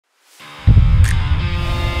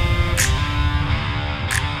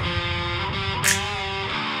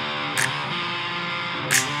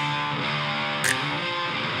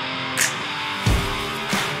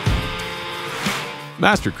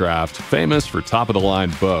Mastercraft, famous for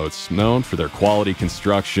top-of-the-line boats, known for their quality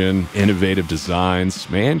construction, innovative designs,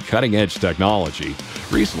 and cutting-edge technology,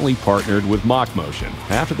 recently partnered with MachMotion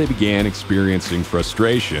after they began experiencing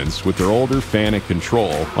frustrations with their older FANUC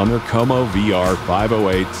control on their KOMO VR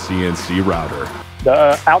 508 CNC router.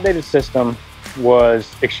 The outdated system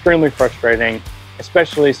was extremely frustrating,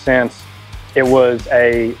 especially since it was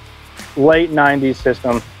a late 90s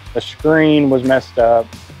system. The screen was messed up.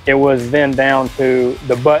 It was then down to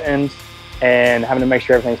the buttons and having to make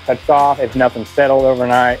sure everything's touched off if nothing settled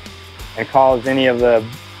overnight and caused any of the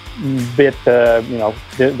bit to,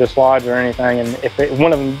 dislodge or anything. And if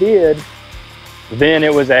one of them did, then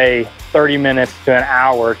it was a 30 minutes to an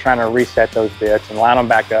hour trying to reset those bits and line them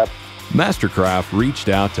back up. Mastercraft reached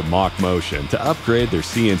out to MachMotion to upgrade their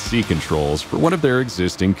CNC controls for one of their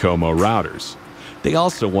existing KOMO routers. They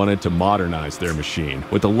also wanted to modernize their machine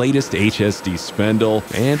with the latest HSD spindle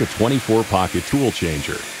and a 24-pocket tool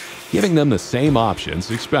changer, giving them the same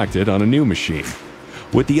options expected on a new machine.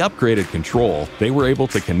 With the upgraded control, they were able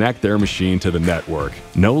to connect their machine to the network,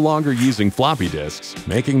 no longer using floppy disks,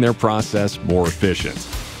 making their process more efficient.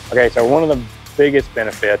 Okay, so one of the biggest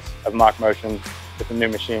benefits of MachMotion with the new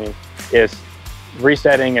machine is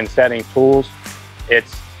resetting and setting tools.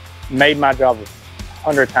 It's made my job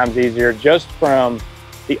 100 times easier just from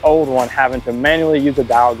the old one having to manually use a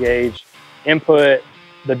dial gauge, input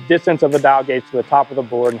the distance of the dial gauge to the top of the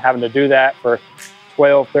board and having to do that for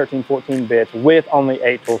 12, 13, 14 bits with only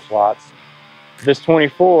 8 tool slots. This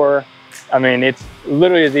 24, it's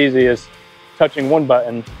literally as easy as touching one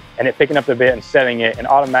button and it picking up the bit and setting it and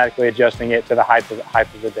automatically adjusting it to the height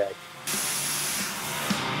of the deck.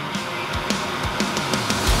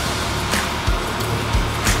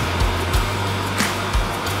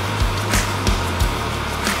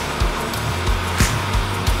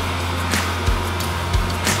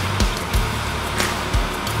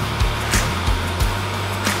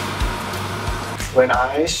 When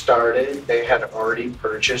I started, they had already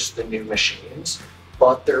purchased the new machines,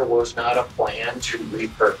 but there was not a plan to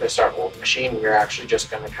repurpose our old machine. We were actually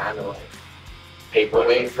just going to kind of like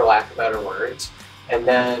paperweight, for lack of better words. And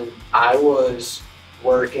then I was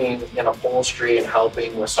working in upholstery and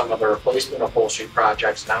helping with some of the replacement upholstery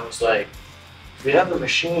projects. And I was like, we have a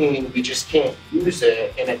machine, we just can't use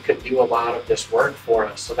it, and it could do a lot of this work for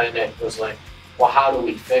us. So then it was like, well, how do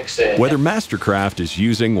we fix it? Whether Mastercraft is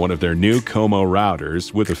using one of their new KOMO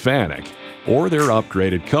routers with a FANUC or their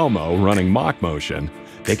upgraded KOMO running MachMotion,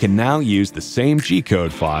 they can now use the same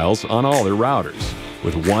G-code files on all their routers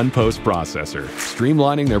with one post-processor,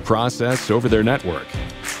 streamlining their process over their network.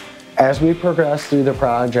 As we progressed through the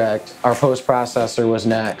project, our post-processor was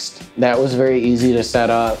next. That was very easy to set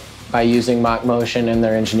up by using MachMotion and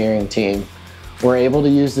their engineering team. We're able to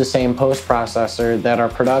use the same post-processor that our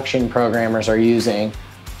production programmers are using.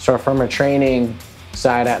 So from a training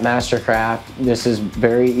side at Mastercraft, this is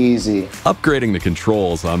very easy. Upgrading the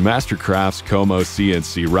controls on Mastercraft's KOMO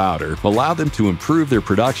CNC router allowed them to improve their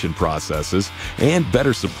production processes and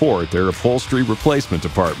better support their upholstery replacement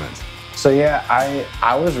department. So yeah,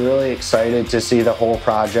 I was really excited to see the whole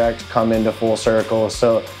project come into full circle.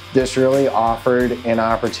 So this really offered an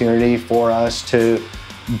opportunity for us to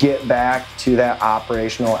get back to that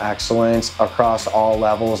operational excellence across all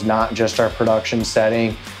levels, not just our production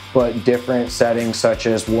setting, but different settings such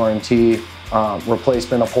as warranty,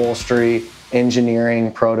 replacement upholstery,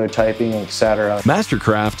 engineering, prototyping, etc.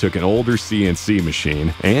 Mastercraft took an older CNC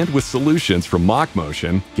machine and, with solutions from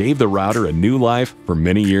MachMotion, gave the router a new life for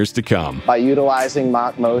many years to come. By utilizing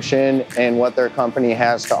MachMotion and what their company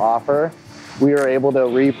has to offer, we were able to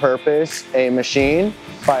repurpose a machine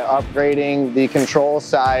by upgrading the control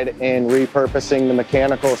side and repurposing the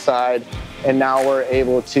mechanical side. And now we're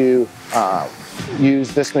able to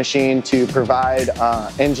use this machine to provide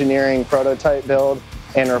engineering prototype build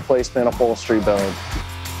and replacement upholstery build.